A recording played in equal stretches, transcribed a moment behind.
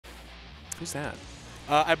Who's that?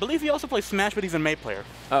 I believe he also plays Smash, but he's a May player.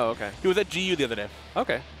 Oh, okay. He was at GU the other day.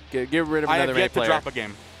 Okay. Get rid of I another have May yet player. to drop a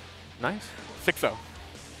game. Nice. 6-0.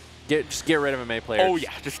 Just get rid of a May player. Oh,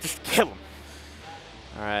 yeah. Just kill him.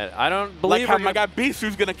 All right. I don't believe like how my guy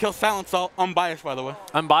Beesu's going to kill SilentSol. Unbiased, by the way.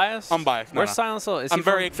 Unbiased? Unbiased. Where's SilentSol? I'm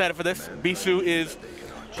very excited for this. Beesu is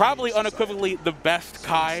probably unequivocally the best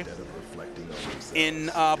Kai in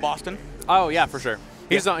Boston. Oh, yeah, for sure.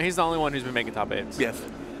 He's the only one who's been making top 8s. Yes.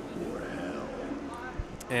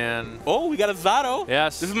 And oh, we got a Zato.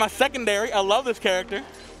 Yes. This is my secondary. I love this character.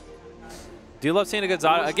 Do you love seeing a good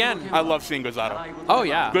Zato? Again. I love seeing good Zato. Oh,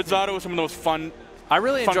 yeah. Good Zato is some of the most fun. I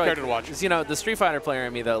really enjoy character to watch. You know, the Street Fighter player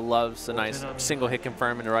in me that loves a nice single hit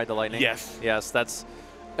confirm and to ride the lightning. Yes. Yes,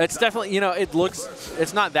 it's definitely, you know,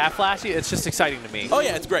 it's not that flashy. It's just exciting to me. Oh,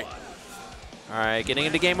 yeah, it's great. All right, getting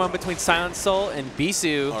into game 1 between SilentSol and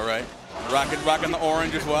Beesu. All right. Rocking the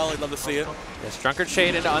orange as well. I'd love to see it. Yes, Drunkard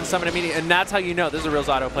Shade into unsummon immediately. And that's how you know this is a real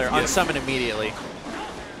Zato player. Yes. Unsummon immediately.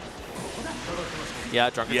 Yeah,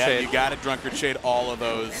 Drunkard Shade. Yeah, you got it. Drunkard Shade, all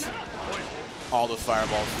those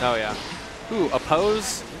fireballs. Oh, yeah. Ooh,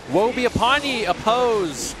 oppose. Woe be upon ye,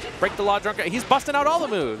 oppose. Break the law, Drunkard. He's busting out all the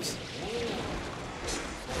moves.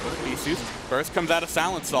 Beesu's burst comes out of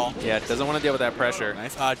SilentSol. Yeah, doesn't want to deal with that pressure.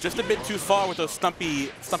 Nice. Just a bit too far with those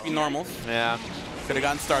stumpy normals. Yeah. Could have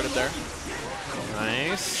gotten started there.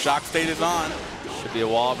 Nice. Shock state is on. Should be a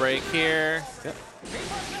wall break here. Yep.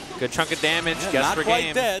 Good chunk of damage. Yeah, Guess not for quite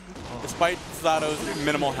game. dead, despite Zato's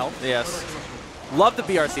minimal health. Yes. Love the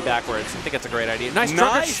BRC backwards. I think that's a great idea. Nice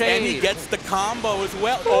Drunkard Shade. And he gets the combo as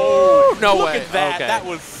well. Oh, no look way. At that. Okay. That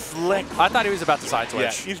was slick. I thought he was about to side switch.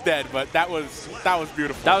 Yeah, he's dead, but that was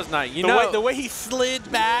beautiful. That was nice. You know, the way he slid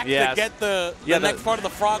back to get the next part of the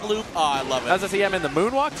frog loop. Oh, I love it. As I see him in the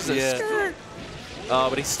moonwalk. Yeah. Oh,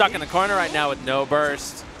 but he's stuck in the corner right now with no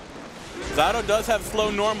burst. Zato does have slow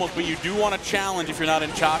normals, but you do want to challenge if you're not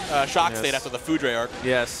in shock state after the Foudre arc.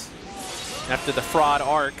 Yes. After the fraud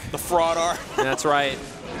arc. The fraud arc. That's right.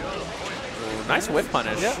 Ooh, nice whiff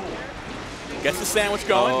punish. Yep. Gets the sandwich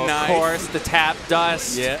going. Oh, nice. Of course, the tap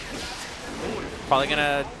dust. Yeah. Probably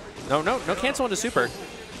gonna. No cancel into super.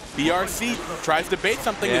 BRC tries to bait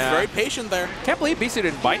something. He's very patient there. Can't believe Beesu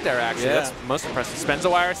didn't bite there, actually. Yeah. That's most impressive. Spends a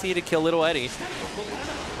YRC to kill little Eddie.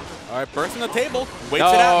 All right, burst on the table. Waits it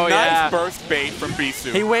out. Nice burst bait from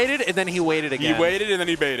Beesu. He waited, and then he waited again. He waited, and then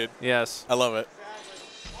he baited. Yes. I love it.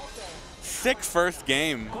 Sick first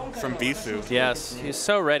game from Beesu. Yes, he's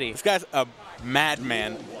so ready. This guy's a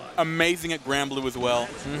madman. Amazing at Grand Blue as well.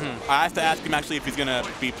 I have to ask him actually if he's going to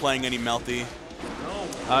be playing any Melty.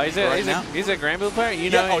 He's a Grand Blue player. You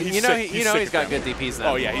know, he's got good DPs then.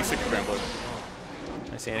 Oh yeah, he's sick at Grand Blue.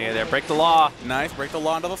 I see any there. Break the law. Nice. Break the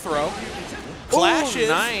law into the throw. Clashes.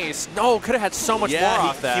 Ooh, nice. No, could have had so much more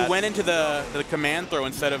off that. He went into the command throw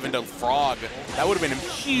instead of into frog. That would have been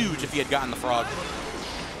huge if he had gotten the frog.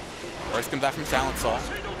 First comes back from SilentSol.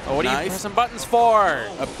 Oh, what are you pressing buttons for?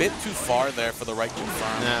 A bit too far there for the right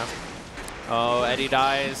confirm. Yeah. Oh, Eddie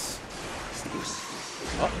dies.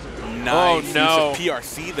 Oh, nice. Oh, no. Use of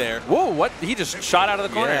PRC there. Whoa, what? He just shot out of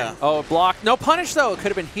the corner. Yeah. Oh, blocked. No punish, though. It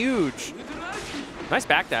could have been huge. Nice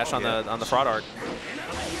backdash on the fraud arc.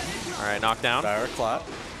 All right, knockdown. Direct clap.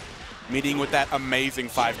 Meeting with that amazing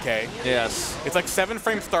 5K. Yes. It's like 7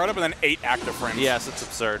 frame startup and then 8 active frames. Yes, it's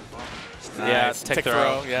absurd. Nice. Yeah, tick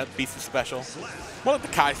throw. Yeah, Beesu special. Well, like the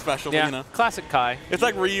Kai special, yeah, you know. Classic Kai. It's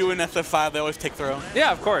like Ryu in SF5, they always take throw.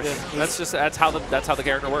 Yeah, of course. Yeah. That's how the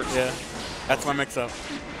character works. Yeah. That's my mix-up.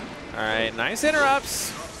 All right, nice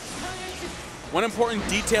interrupts. One important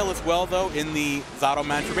detail as well, though, in the Zato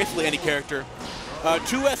match, for basically any character,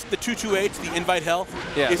 2S, the 228, the Invite Hell,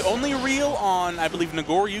 is only real on, I believe,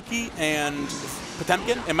 Nagoriyuki and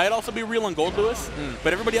Potemkin. It might also be real on Gold Lewis,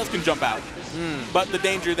 but everybody else can jump out. But the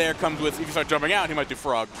danger there comes with, if you start jumping out, he might do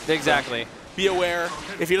frog. Exactly. So be aware.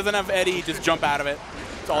 If he doesn't have Eddie, just jump out of it.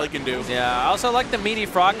 That's all he can do. Yeah, I also like the meaty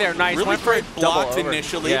frog there. Nice. Really great blocks double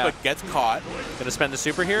initially, but gets caught. Gonna spend the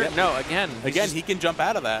super here? Yep. No, again. Again, he can jump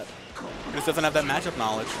out of that. He just doesn't have that matchup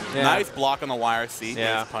knowledge. Yeah. Nice block on the YRC.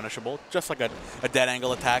 Yeah. It's punishable. Just like a dead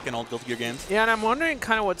angle attack in old Guilty Gear games. Yeah, and I'm wondering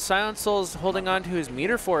kind of what SilentSol's holding on to his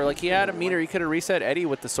meter for. Like, he had a meter. He could have reset Eddie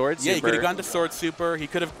with the sword super. Yeah, he could have gone to sword super. He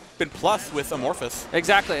could have been plus with Amorphous.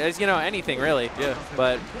 Exactly. As, you know, anything, really. Yeah.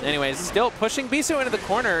 But anyways, still pushing Beesu into the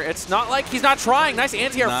corner. It's not like he's not trying. Nice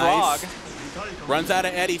anti-air frog. Runs out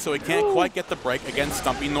of Eddie, so he can't quite get the break against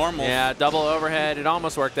Stumpy normal. Yeah, double overhead. It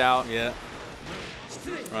almost worked out. Yeah.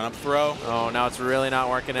 Run up throw. Oh, now it's really not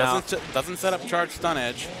working out. Doesn't set up charge stun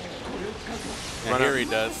edge. And here he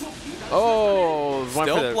does. Oh,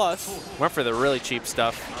 still plus. Went for the really cheap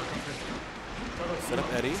stuff. Set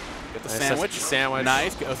up Eddie. Get the nice, sandwich. Sandwich.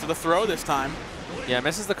 Nice. Goes to the throw this time. Yeah,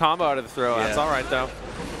 misses the combo out of the throw. Yeah. That's all right, though.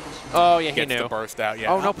 Oh, yeah, he Gets knew. the burst out,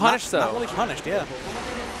 yeah. Oh, no punish, though. Not really punished, yeah.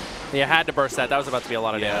 Yeah, had to burst that. That was about to be a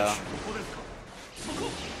lot of damage.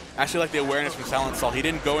 Actually, like the awareness from SilentSol. He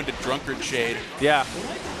didn't go into Drunkard Shade. Yeah.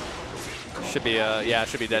 Should be, yeah,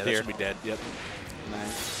 should be dead here. Should be dead, yep.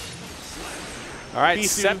 Nice. All right,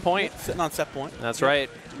 Beesu, set point. Sitting on set point. That's right.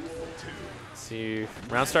 Let's see,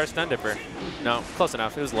 round star stun dipper. No, close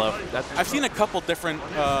enough. It was low. I've seen a couple different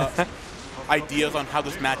ideas on how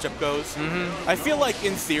this matchup goes. I feel like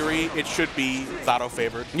in theory it should be Zato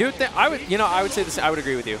favored. I would say this. I would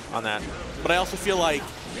agree with you on that. But I also feel like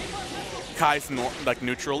Kai's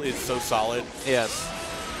neutral is so solid. Yes.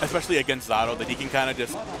 Especially against Zato, that he can kind of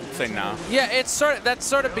just say no. Yeah, that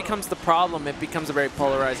sort of becomes the problem. It becomes a very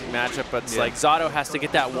polarizing matchup. But it's like Zato has to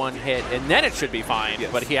get that one hit, and then it should be fine.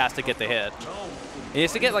 Yes. But he has to get the hit. He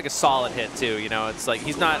has to get like a solid hit too. You know, it's like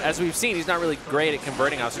he's not, as we've seen, he's not really great at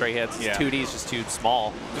converting out stray hits. His 2D is just too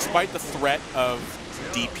small. Despite the threat of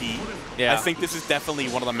DP, I think this is definitely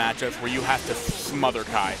one of the matchups where you have to smother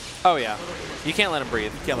Kai. Oh yeah, you can't let him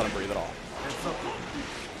breathe. You can't let him breathe at all.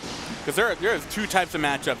 Because there's two types of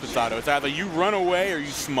matchups with Zato. It's either you run away or you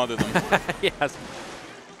smother them. Yes.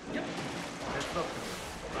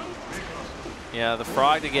 Yeah, the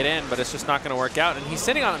frog to get in, but it's just not going to work out. And he's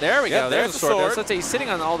sitting on it. There we go. There's the sword. Let's say he's sitting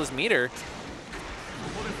on all this meter.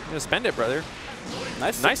 You're going to spend it, brother.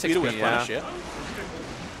 Nice XP, yeah.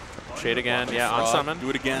 Shade again. Yeah, on summon. Do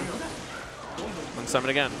it again. On summon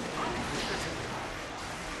again.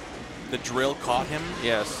 The drill caught him.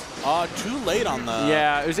 Yes. Too late on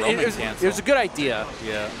the it was a good idea.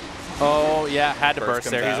 Yeah. Oh, yeah, had to burst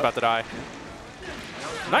there. He was about to die.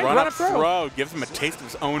 Nice run up throw. Gives him a taste of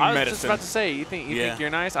his own medicine. I was just about to say, you think you're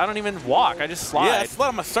nice? I don't even walk. I just slide. Yeah, I slide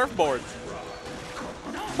on my surfboard.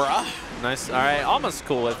 Bruh. Nice. All right, almost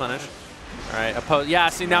cool with finish. All right, yeah,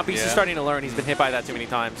 see, now Beesu's starting to learn. He's been hit by that too many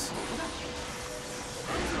times.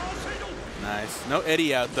 Nice. No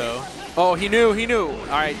Eddie out, though. Oh, he knew. All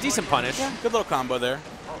right, decent punish. Yeah, good little combo there.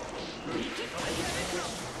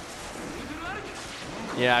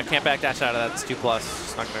 Yeah, I can't backdash out of that. It's 2+.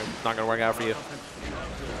 It's not gonna work out for you.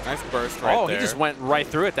 Nice burst right there. Oh, he just went right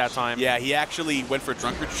through it that time. Yeah, he actually went for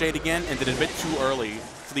Drunkard Shade again and did it a bit too early,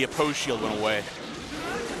 so the opposed shield went away.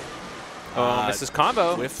 Oh, misses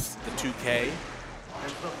combo. With the 2K.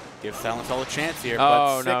 Give SilentSol a chance here.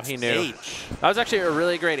 Oh, but no, he knew. That was actually a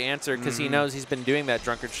really great answer because he knows he's been doing that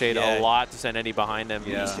Drunkard Shade a lot to send Eddie behind him.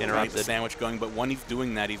 Yeah, just interrupted. The sandwich going, but when he's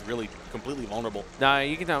doing that, he's really completely vulnerable. Nah,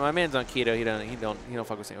 you can tell my man's on keto. He don't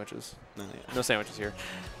fuck with sandwiches. No sandwiches here.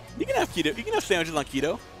 You can have keto. You can have sandwiches on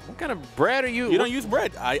keto. What kind of bread are you? You don't use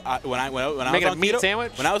bread. When I was on meat keto,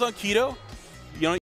 sandwich. When I was on keto, you don't